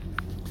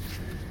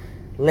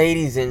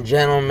Ladies and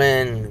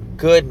gentlemen,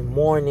 good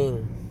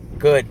morning,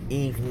 good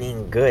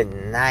evening, good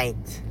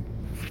night,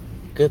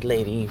 good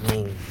late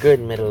evening,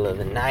 good middle of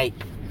the night.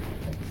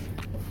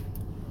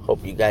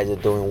 Hope you guys are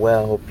doing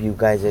well. Hope you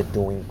guys are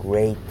doing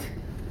great.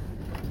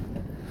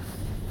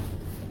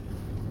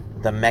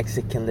 The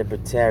Mexican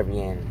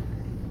Libertarian,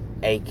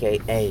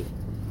 aka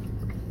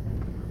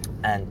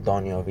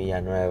Antonio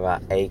Villanueva,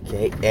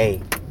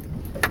 aka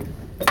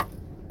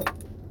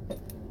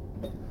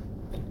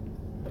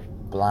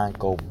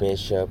Blanco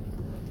Bishop.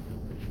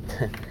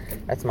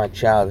 That's my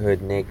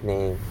childhood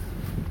nickname.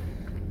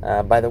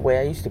 By the way,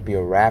 I used to be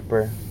a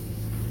rapper.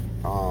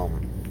 I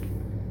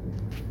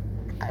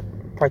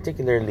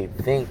particularly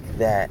think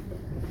that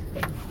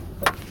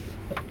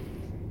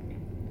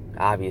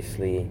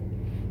obviously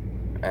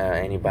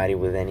anybody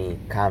with any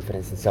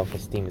confidence and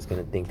self-esteem is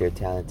going to think they're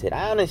talented.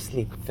 I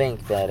honestly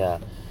think that I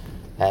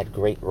had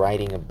great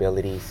writing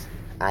abilities.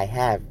 I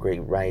have great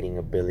writing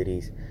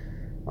abilities.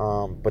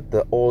 But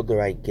the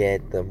older I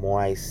get, the more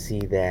I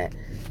see that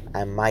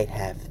I might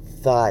have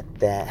thought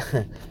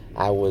that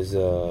I was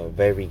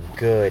very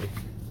good.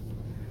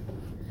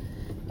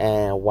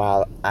 And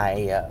while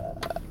I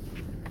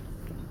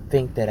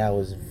think that I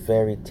was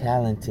very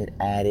talented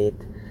at it,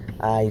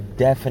 I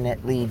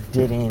definitely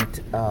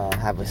didn't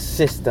have a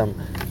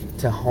system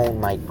to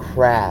hone my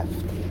craft.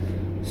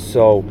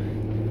 So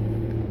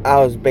I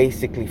was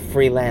basically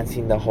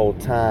freelancing the whole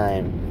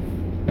time.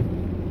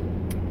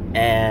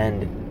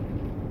 And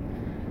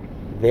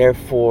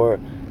therefore,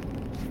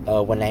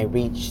 when I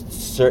reached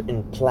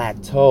certain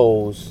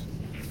plateaus,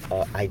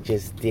 I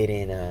just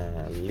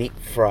didn't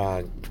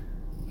leapfrog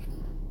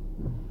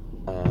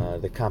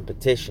the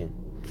competition.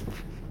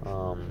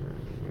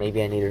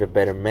 Maybe I needed a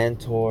better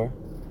mentor.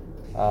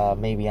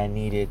 Maybe I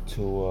needed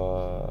to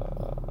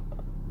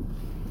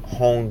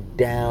hone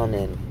down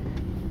and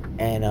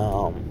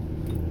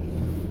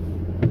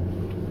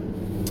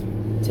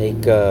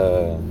take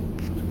a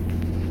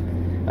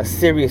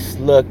serious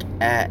look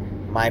at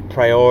my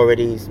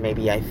priorities.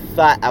 Maybe I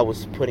thought I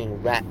was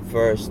putting rap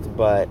first,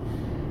 but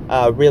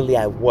really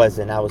I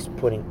wasn't. I was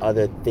putting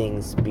other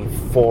things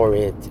before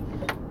it,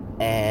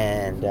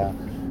 and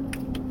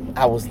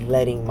I was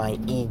letting my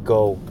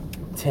ego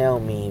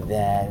tell me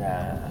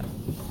that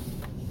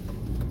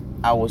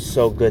I was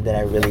so good that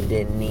I really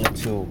didn't need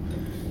to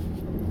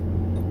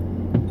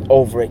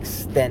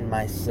overextend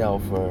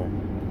myself or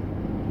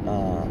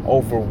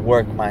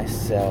overwork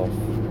myself.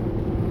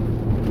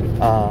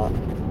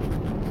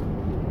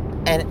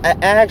 And I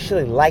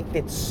actually liked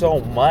it so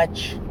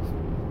much.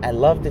 I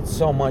loved it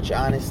so much,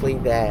 honestly,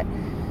 that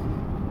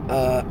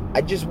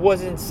I just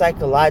wasn't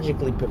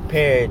psychologically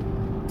prepared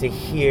to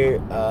hear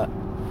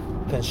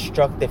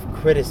constructive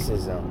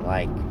criticism.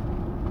 Like,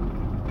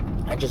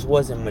 I just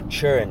wasn't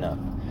mature enough.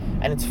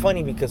 And it's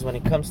funny because when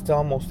it comes to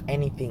almost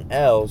anything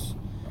else,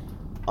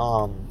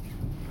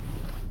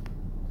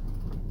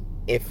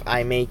 if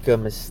I make a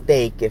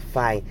mistake, if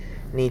I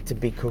need to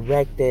be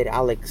corrected,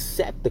 I'll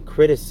accept the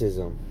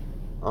criticism.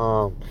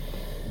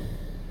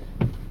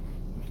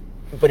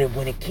 But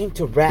when it came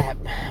to rap,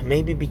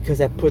 maybe because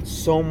I put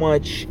so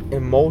much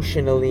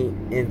emotionally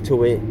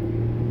into it,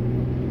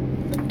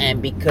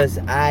 and because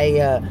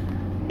I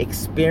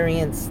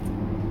experienced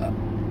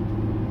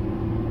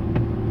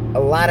a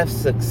lot of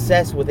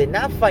success with it,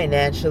 not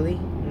financially,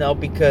 no,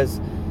 because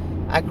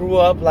I grew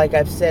up, like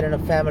I've said, in a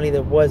family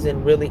that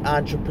wasn't really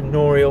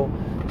entrepreneurial.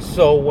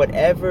 So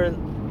whatever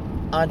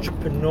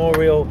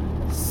entrepreneurial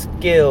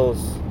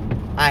skills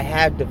I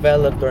have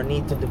developed or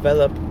need to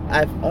develop,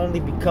 I've only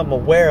become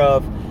aware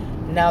of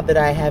now that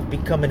I have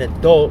become an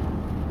adult.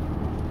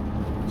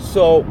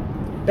 So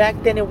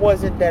back then it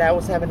wasn't that I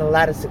was having a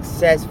lot of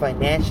success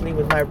financially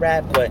with my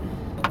rap, but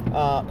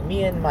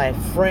me and my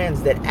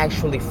friends that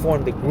actually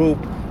formed the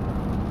group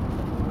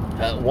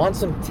won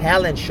some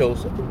talent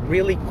shows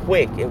really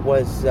quick. It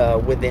was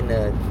within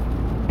a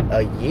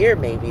year,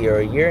 maybe, or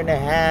a year and a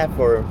half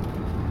or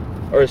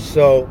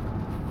so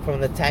from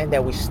the time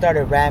that we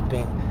started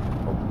rapping.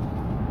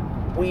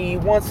 We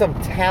won some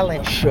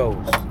talent shows,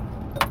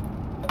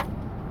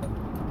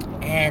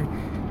 and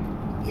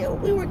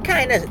we were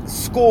kind of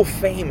school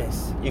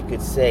famous, you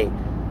could say.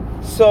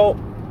 So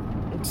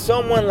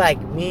someone like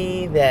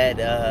me that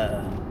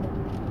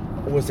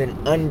was an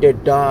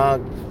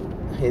underdog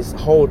his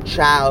whole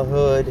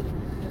childhood,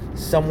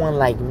 someone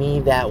like me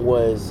that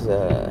was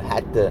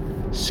had to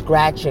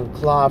scratch and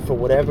claw for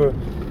whatever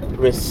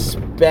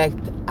respect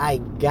I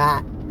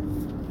got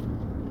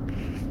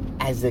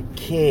as a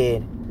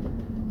kid,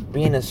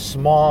 being a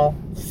small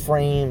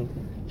framed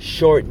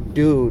short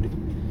dude,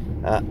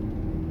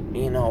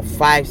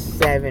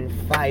 5'7",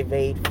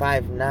 5'8",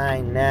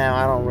 5'9" now.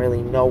 I don't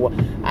really know what.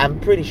 I'm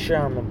pretty sure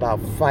I'm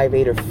about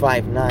 5'8" or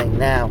 5'9"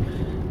 now.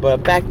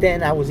 But back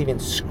then I was even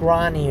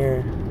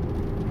scrawnier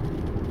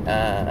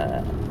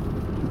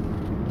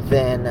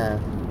than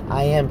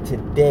I am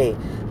today.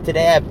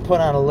 Today I put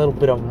on a little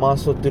bit of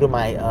muscle due to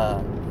my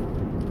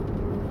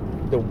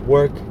the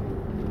work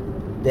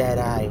that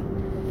I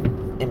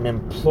am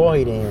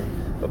employed in.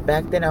 But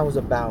back then I was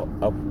about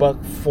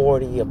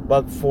 $1.40,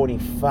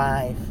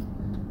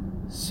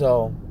 $1.45.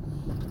 So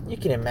you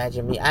can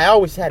imagine me. I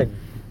always had a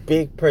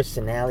big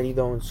personality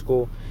though in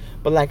school.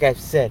 But like I've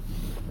said,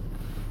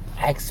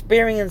 I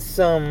experienced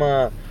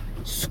some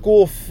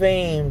school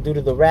fame due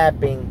to the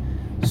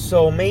rapping.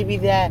 So maybe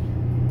that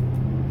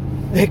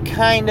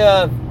kind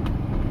of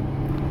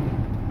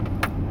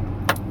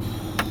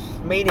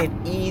made it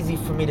easy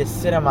for me to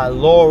sit on my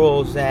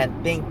laurels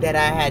and think that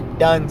I had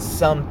done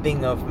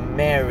something of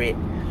merit,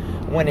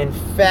 when in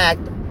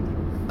fact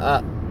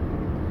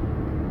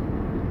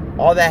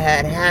all that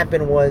had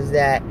happened was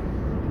that,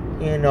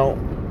 you know,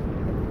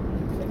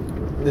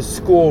 the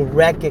school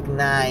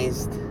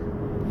recognized,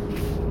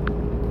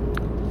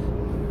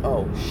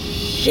 oh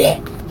shit,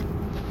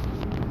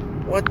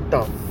 what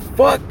the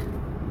fuck,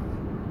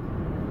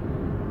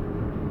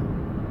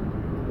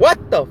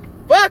 what the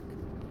fuck.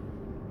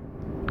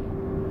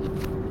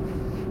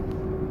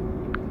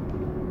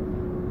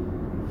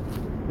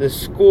 The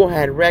school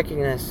had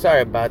recognized.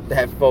 Sorry about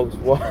that, folks.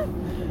 What?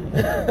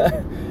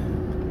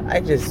 I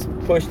just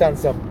pushed on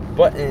some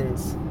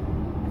buttons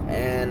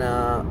and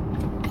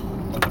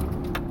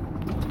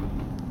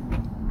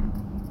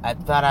I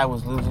thought I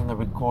was losing the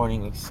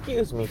recording.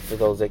 Excuse me for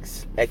those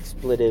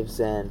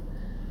expletives and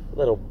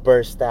little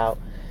burst out.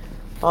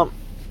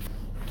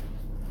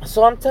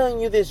 So I'm telling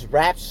you this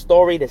rap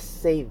story to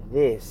say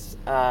this.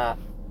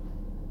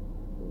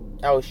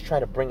 I always try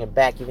to bring it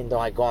back, even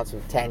though I go on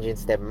some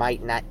tangents that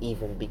might not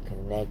even be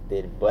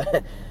connected.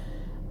 But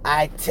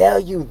I tell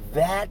you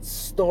that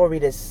story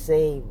to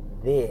say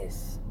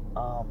this.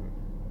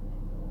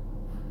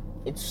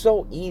 It's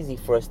so easy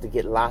for us to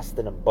get lost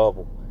in a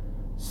bubble.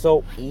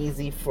 So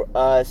easy for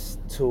us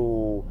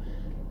to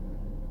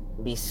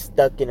be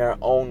stuck in our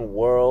own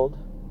world.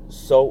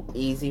 So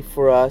easy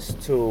for us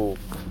to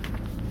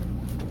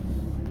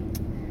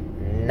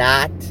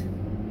not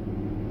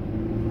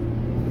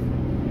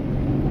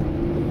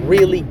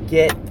really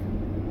get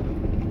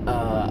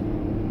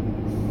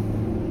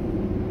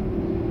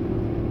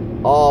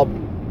all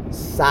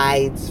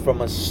sides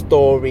from a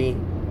story,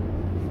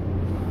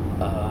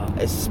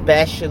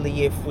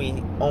 especially if we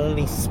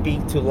only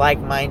speak to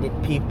like-minded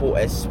people,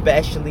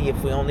 especially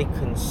if we only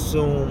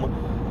consume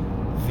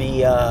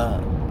the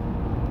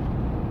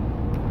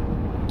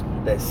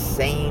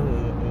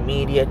same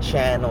media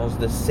channels,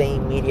 the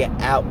same media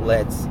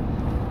outlets.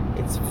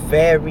 It's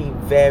very,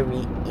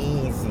 very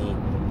easy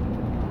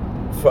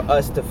for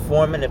us to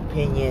form an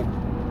opinion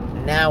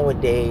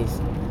nowadays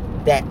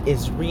that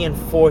is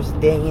reinforced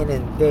day in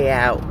and day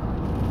out,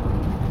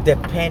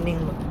 depending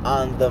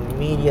on the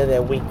media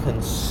that we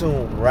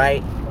consume,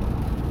 right?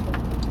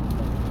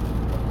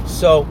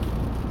 So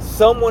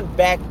someone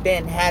back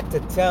then had to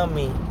tell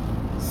me,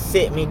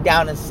 sit me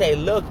down and say,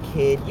 look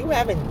kid, you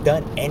haven't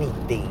done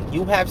anything.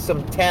 You have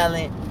some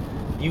talent,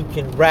 you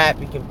can rap,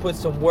 you can put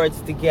some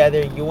words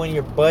together, you and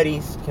your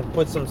buddies can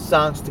put some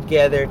songs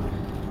together.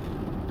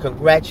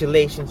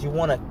 Congratulations, you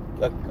won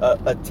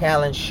a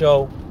talent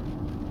show.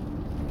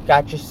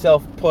 Got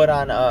yourself put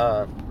on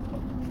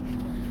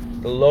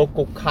the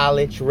local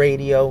college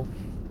radio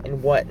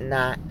and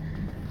whatnot.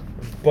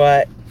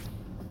 But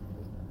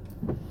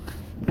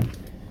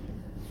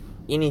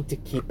you need to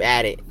keep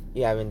at it.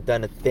 You haven't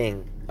done a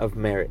thing of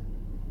merit.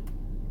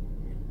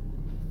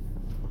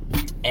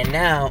 And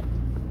now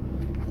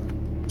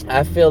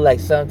I feel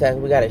like sometimes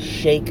we gotta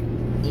shake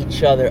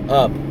each other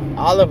up,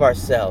 all of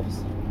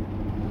ourselves,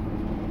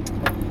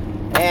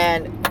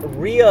 and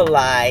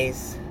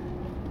realize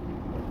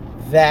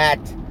that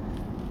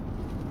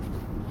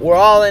we're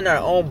all in our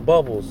own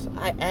bubbles.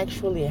 I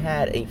actually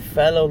had a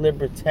fellow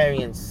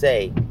libertarian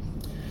say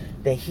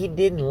that he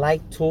didn't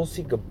like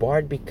Tulsi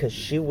Gabbard because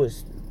she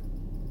was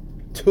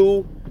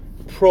too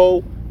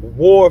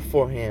pro-war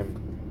for him.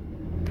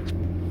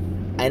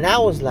 And I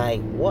was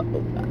like, what?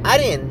 I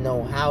didn't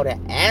know how to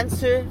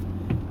answer.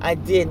 I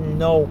didn't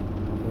know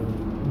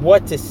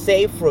what to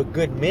say for a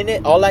good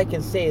minute. All I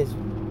could say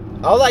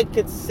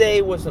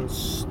was some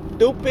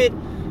stupid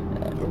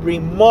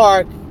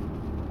remark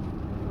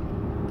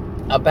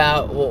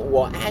about,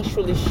 well,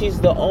 actually, she's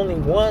the only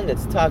one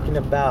that's talking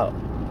about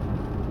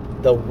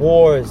the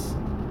wars.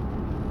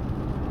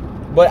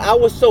 But I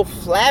was so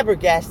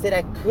flabbergasted,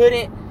 I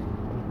couldn't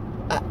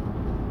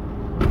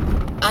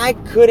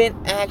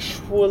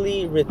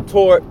actually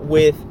retort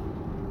with,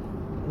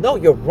 no,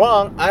 you're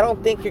wrong. I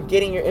don't think you're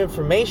getting your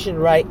information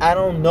right. I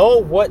don't know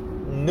what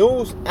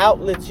news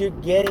outlets you're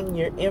getting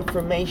your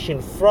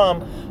information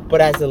from, but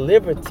as a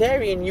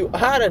libertarian, you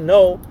ought to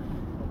know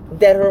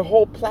that her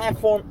whole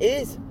platform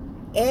is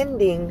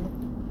ending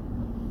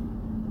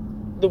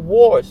the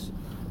wars.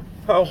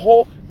 Her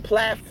whole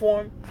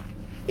platform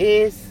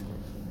is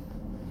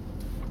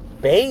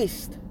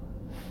based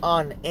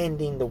on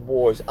ending the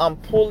wars, on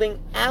pulling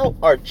out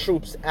our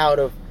troops out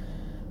of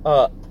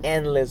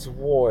endless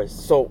wars.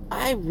 So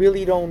I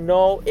really don't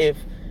know if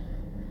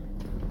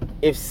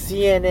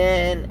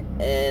CNN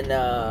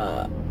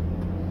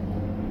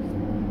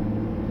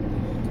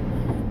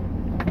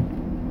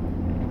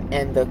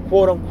and the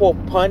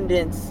quote-unquote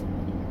pundits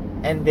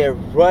and their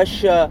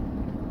Russia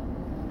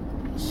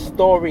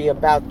story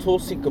about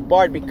Tulsi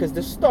Gabbard, because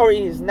the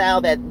story is now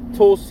that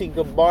Tulsi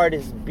Gabbard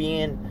is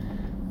being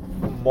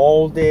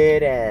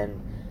molded and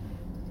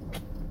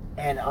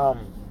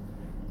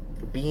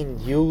being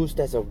used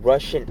as a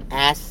Russian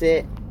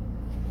asset,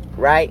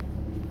 right?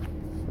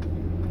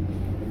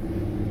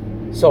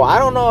 So I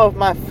don't know if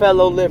my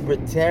fellow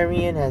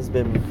libertarian has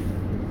been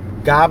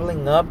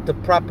gobbling up the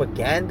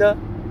propaganda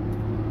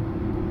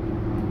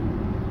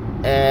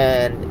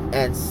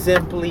and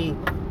simply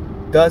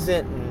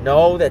doesn't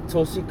know that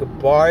Tulsi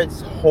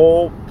Gabbard's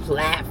whole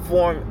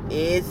platform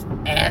is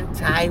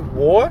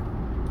anti-war,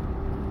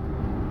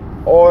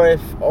 or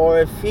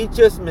if he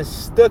just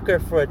mistook her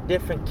for a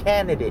different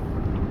candidate.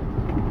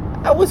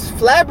 I was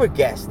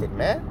flabbergasted,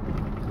 man.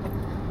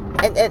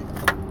 And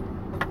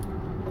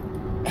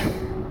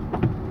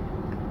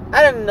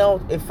I don't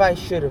know if I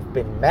should have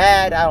been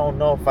mad. I don't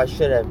know if I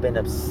should have been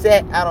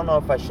upset. I don't know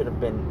if I should have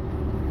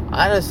been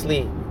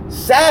honestly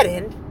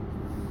saddened,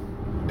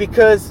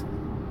 because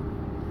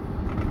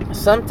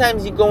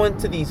sometimes you go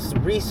into these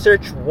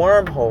research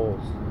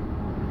wormholes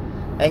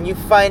and you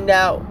find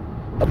out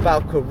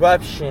about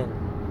corruption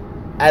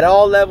at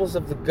all levels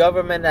of the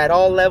government, at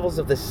all levels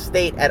of the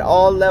state, at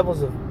all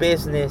levels of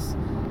business.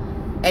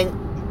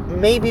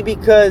 And maybe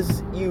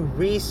because you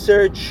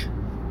research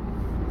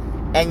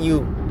and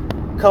you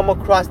come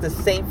across the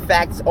same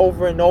facts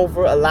over and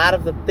over, a lot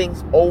of the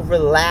things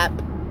overlap.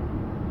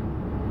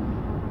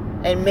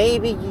 And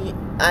maybe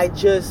I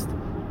just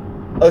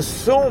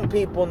assume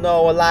people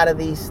know a lot of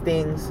these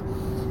things.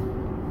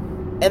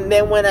 And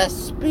then when I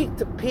speak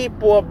to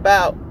people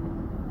about,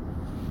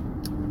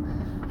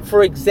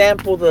 for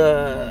example,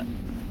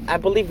 I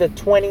believe the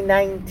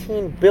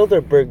 2019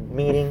 Bilderberg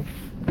meeting,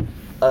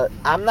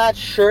 I'm not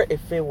sure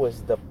if it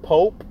was the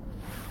Pope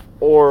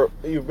or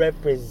a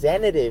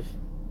representative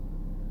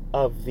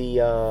of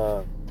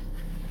the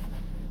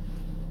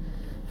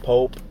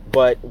Pope,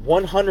 but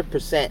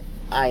 100%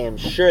 I am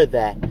sure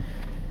that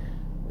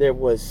there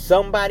was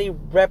somebody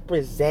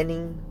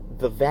representing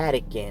the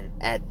Vatican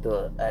at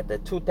the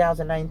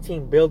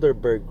 2019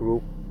 Bilderberg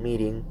group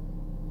meeting.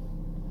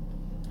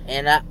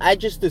 And I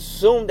just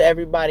assumed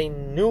everybody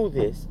knew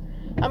this.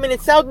 I mean,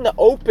 it's out in the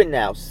open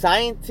now.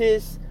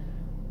 Scientists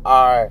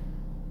are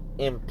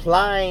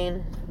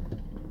implying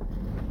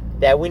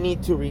that we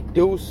need to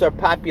reduce our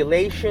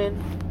population,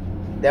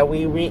 that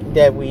we really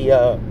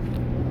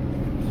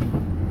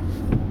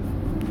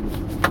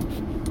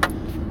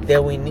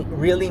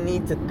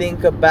need to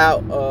think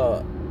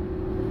about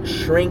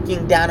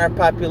shrinking down our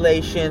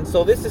population.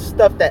 So this is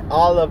stuff that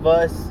all of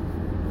us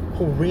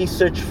who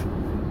research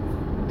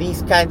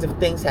these kinds of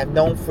things have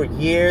known for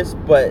years,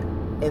 but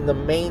in the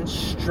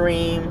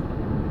mainstream,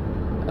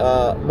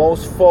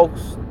 most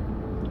folks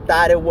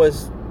thought it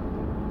was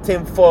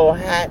tinfoil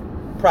hat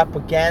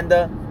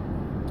propaganda.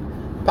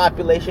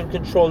 Population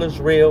control is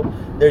real.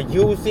 They're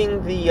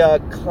using the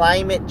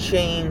climate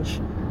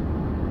change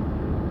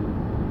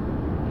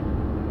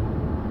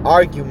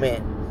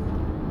argument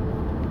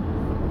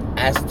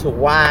as to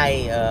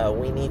why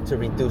we need to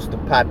reduce the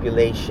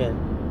population.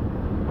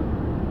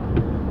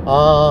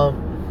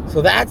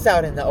 So that's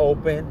out in the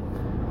open.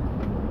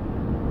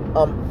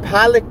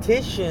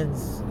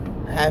 Politicians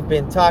have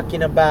been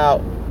talking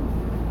about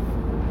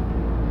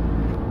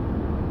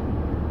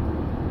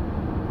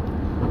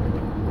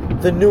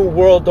the New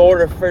World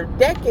Order for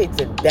decades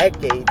and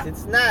decades.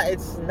 It's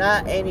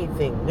not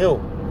anything new.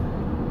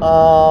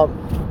 I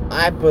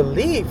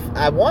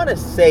want to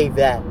say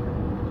that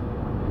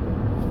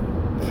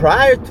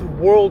prior to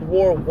World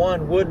War I,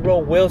 Woodrow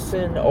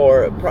Wilson,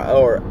 or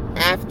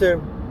after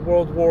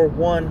World War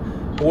I,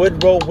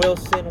 Woodrow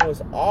Wilson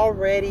was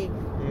already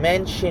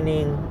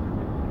mentioning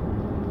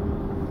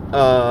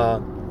a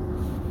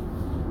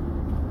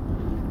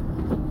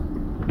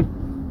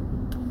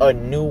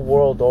new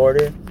world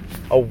order,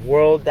 a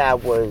world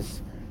that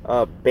was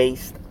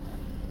based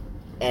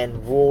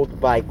and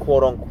ruled by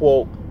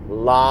quote-unquote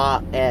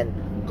law and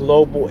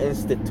global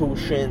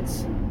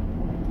institutions.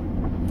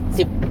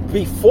 See,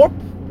 before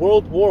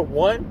World War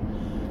I,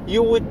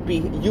 you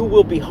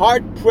will be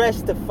hard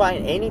pressed to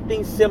find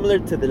anything similar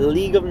to the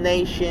League of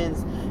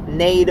Nations,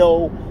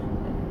 NATO.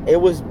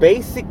 It was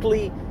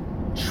basically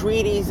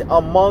treaties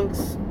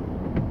amongst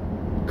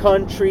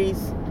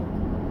countries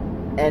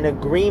and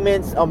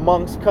agreements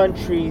amongst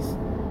countries.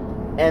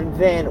 And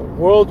then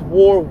World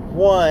War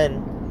I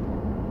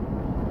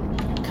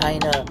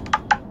kind of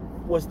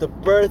was the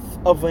birth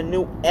of a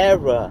new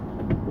era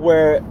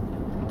where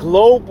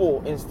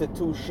global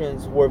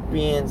institutions were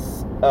being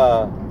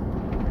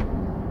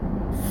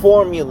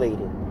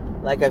formulated.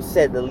 Like I've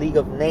said, the League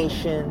of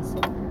Nations,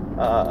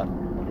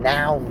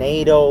 now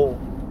NATO,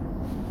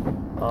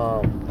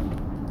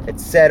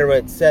 etc.,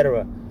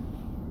 etc.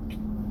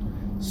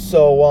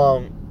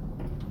 So,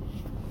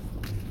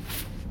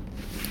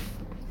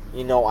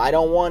 I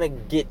don't want to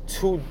get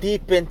too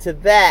deep into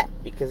that,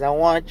 because I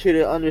want you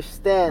to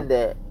understand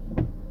that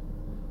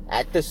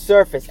at the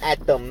surface,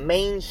 at the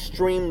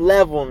mainstream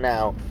level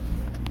now,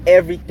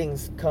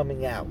 everything's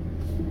coming out.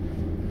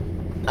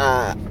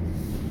 I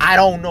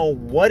don't know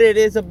what it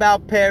is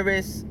about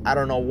Paris. I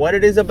don't know what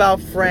it is about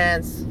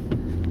France.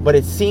 But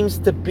it seems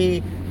to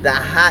be the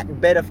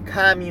hotbed of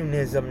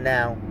communism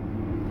now.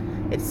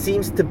 It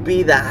seems to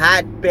be the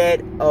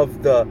hotbed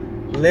of the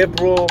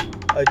liberal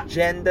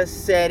agenda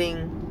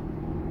setting.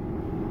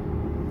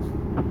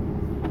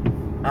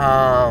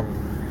 As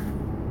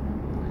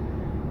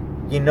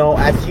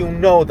you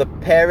know, the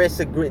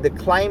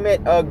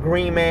climate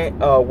agreement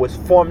was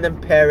formed in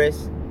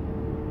Paris.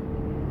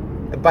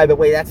 And by the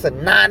way, that's a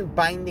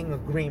non-binding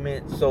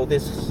agreement. So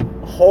this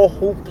whole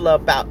hoopla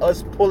about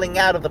us pulling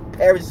out of the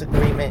Paris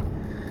Agreement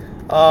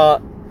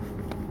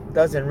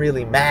doesn't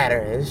really matter.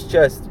 It's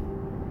just,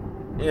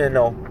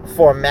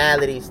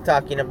 formalities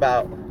talking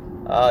about,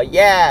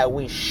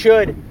 we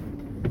should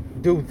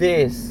do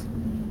this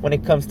when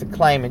it comes to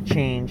climate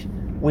change.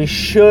 We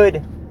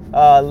should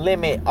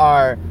limit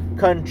our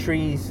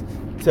countries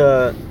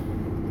to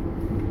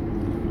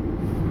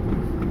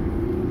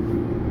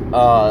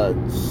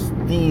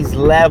these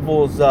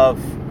levels of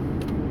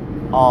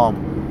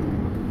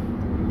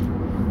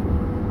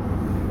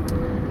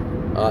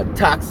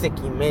toxic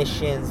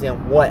emissions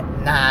and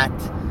whatnot.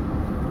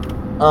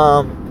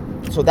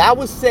 So that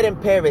was said in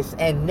Paris.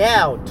 And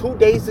now, 2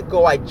 days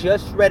ago, I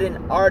just read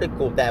an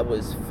article that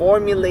was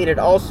formulated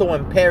also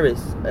in Paris,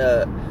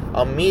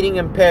 a meeting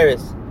in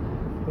Paris,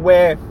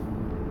 where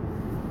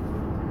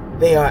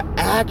they are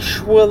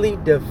actually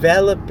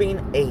developing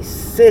a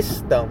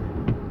system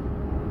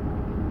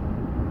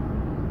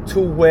to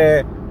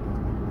where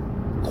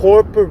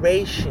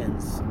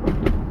corporations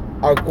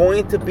are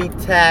going to be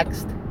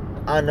taxed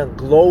on a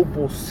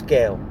global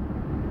scale.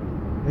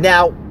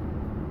 Now,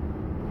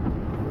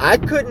 I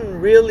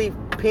couldn't really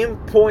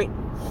pinpoint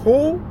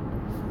who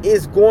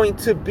is going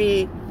to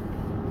be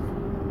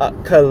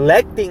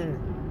collecting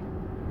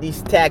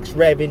these tax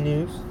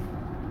revenues,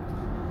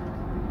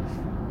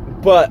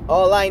 but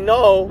all I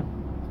know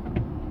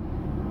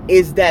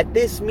is that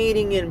this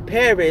meeting in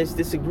Paris,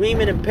 this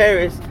agreement in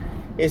Paris,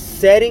 is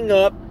setting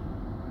up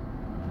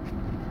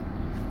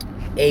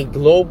a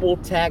global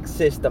tax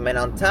system. And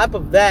on top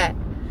of that,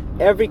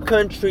 every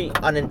country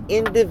on an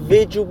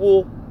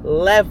individual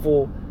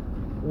level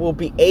will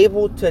be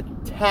able to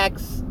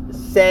tax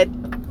said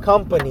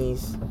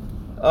companies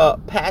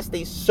past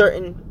a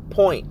certain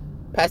point,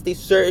 past a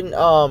certain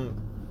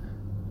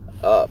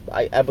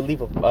I believe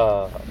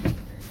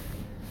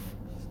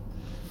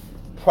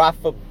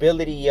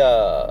profitability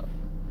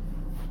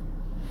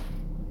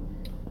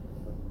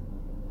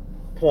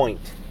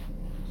point.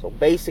 So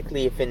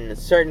basically, if in a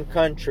certain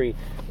country,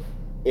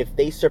 if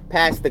they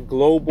surpass the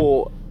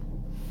global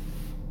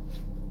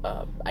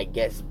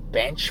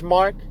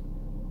benchmark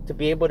to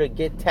be able to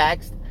get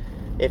taxed,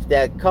 if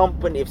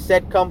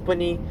said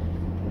company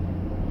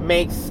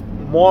makes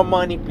more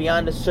money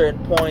beyond a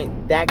certain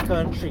point, that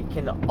country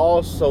can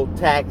also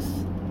tax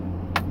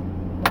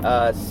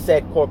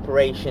said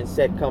corporation,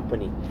 said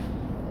company.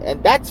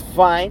 And that's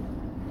fine.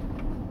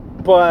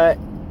 But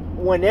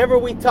whenever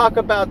we talk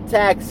about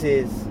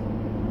taxes,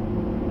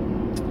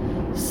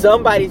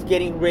 somebody's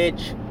getting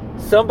rich,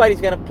 somebody's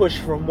going to push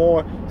for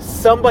more,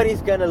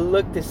 somebody's going to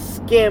look to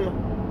skim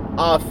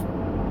off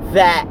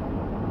that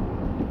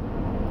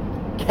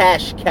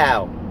cash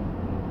cow.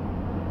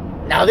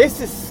 Now this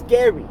is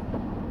scary.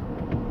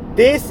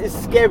 This is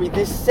scary.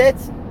 This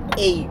sets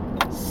a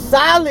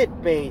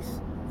solid base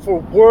for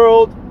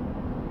world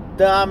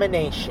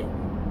domination.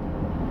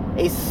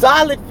 A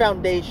solid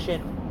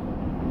foundation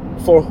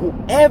for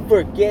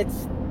whoever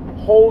gets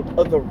hold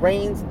of the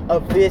reins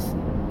of this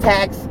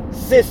tax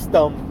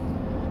system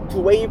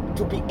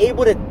to be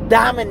able to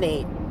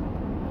dominate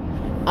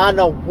on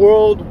a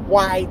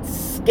worldwide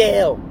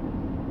scale.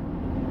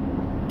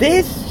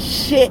 This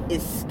shit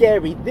is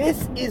scary.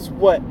 This is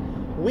what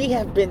we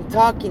have been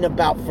talking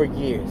about for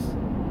years.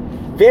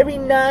 Very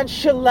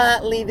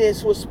nonchalantly,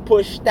 this was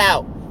pushed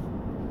out.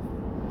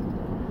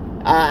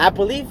 I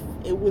believe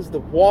it was the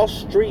Wall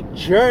Street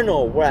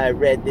Journal where I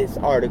read this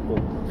article.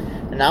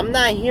 And I'm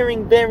not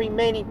hearing very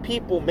many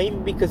people, maybe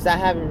because I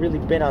haven't really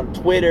been on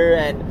Twitter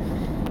and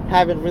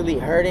haven't really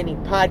heard any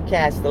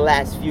podcasts the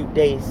last few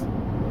days,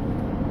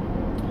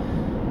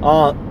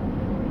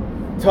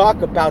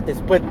 talk about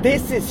this. But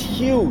this is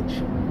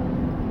huge.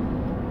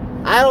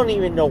 I don't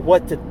even know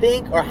what to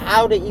think or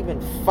how to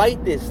even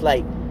fight this.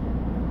 Like,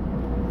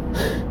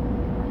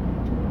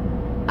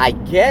 I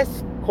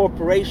guess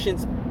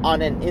corporations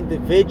on an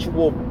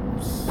individual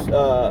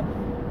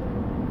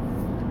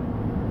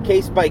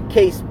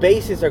case-by-case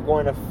basis are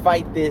going to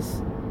fight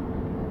this,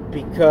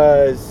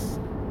 because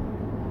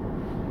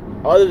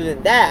other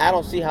than that, I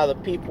don't see how the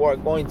people are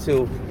going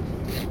to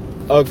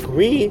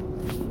agree.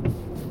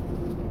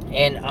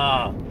 And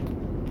I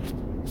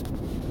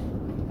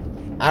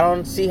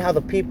don't see how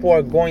the people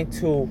are going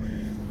to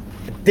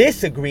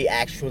disagree,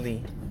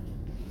 actually,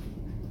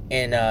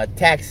 in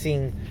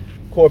taxing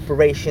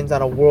corporations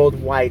on a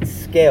worldwide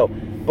scale.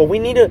 But we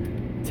need to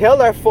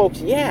tell our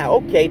folks, yeah,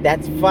 okay,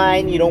 that's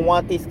fine. You don't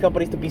want these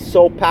companies to be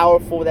so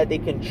powerful that they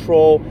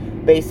control,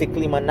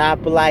 basically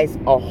monopolize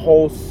a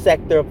whole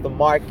sector of the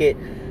market.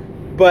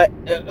 But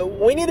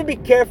we need to be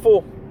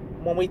careful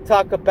when we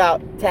talk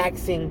about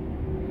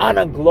taxing on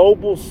a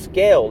global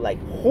scale. Like,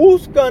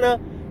 who's gonna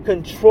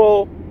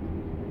control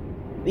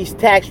these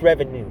tax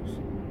revenues?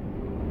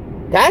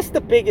 That's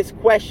the biggest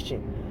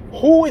question.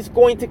 Who is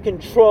going to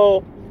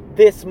control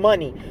this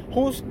money?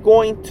 Who's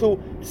going to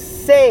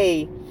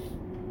say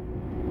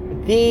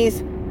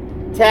these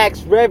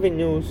tax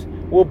revenues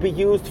will be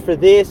used for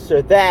this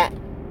or that?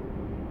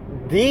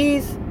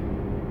 These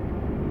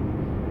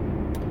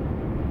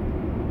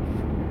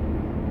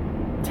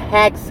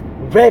tax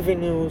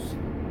revenues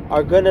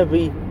are going to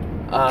be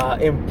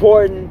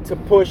important to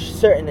push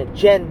certain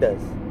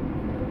agendas.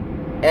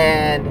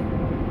 And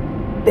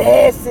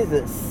this is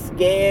a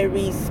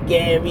scary,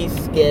 scary,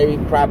 scary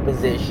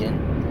proposition.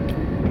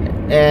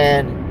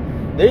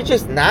 And they're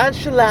just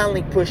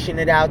nonchalantly pushing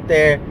it out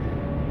there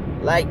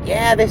like,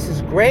 yeah, this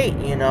is great,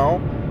 you know.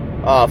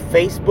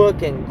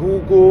 Facebook and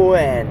Google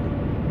and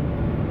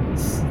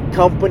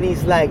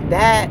companies like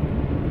that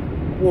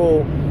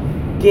will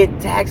get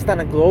taxed on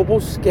a global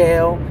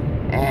scale,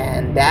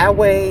 and that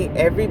way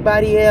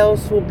everybody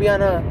else will be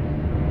on a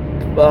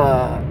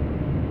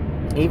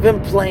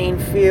even playing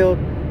field.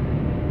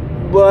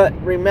 But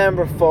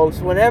remember,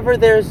 folks, whenever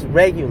there's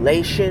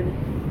regulation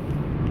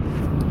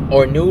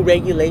or new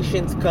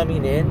regulations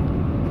coming in,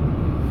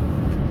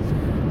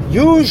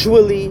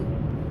 usually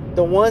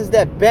the ones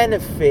that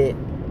benefit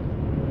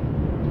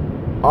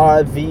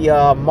are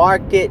the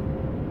market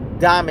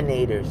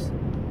dominators,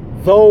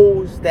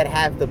 those that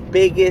have the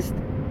biggest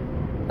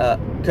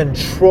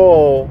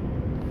control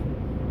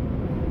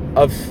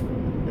of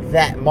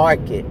that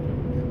market.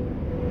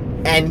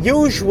 And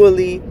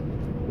usually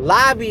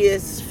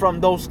lobbyists from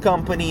those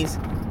companies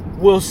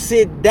will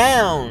sit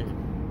down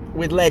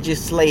with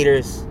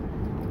legislators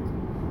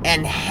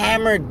and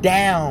hammer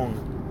down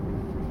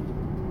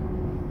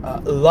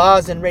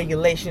laws and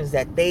regulations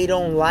that they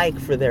don't like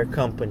for their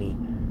company,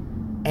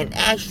 and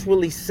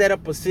actually set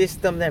up a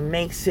system that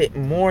makes it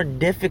more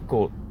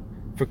difficult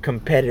for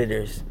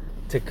competitors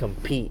to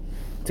compete,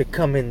 to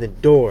come in the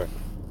door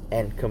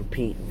and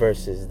compete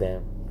versus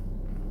them.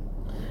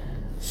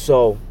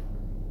 So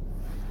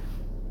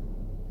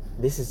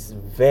this is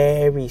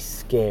very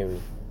scary,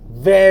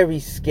 very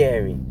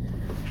scary.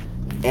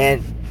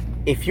 And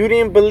if you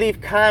didn't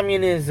believe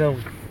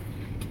communism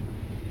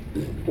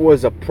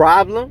was a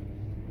problem,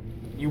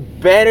 you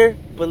better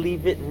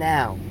believe it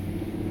now.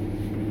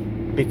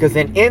 Because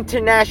an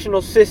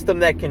international system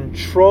that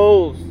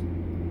controls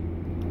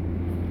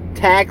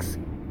tax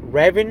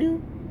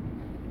revenue,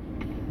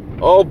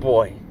 oh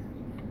boy,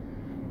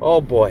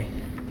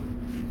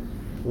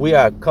 we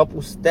are a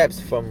couple steps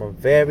from a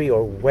very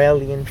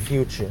Orwellian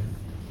future.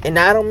 And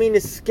I don't mean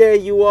to scare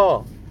you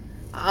all.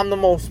 I'm the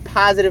most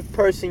positive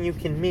person you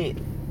can meet.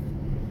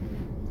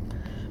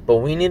 But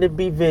we need to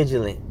be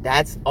vigilant.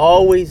 That's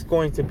always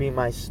going to be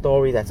my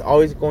story. That's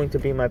always going to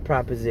be my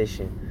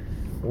proposition.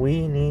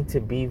 We need to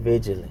be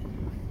vigilant.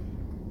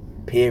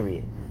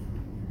 Period.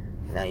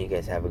 Now you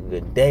guys have a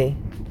good day.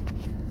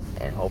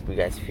 And hope you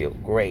guys feel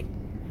great.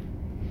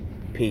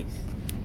 Peace.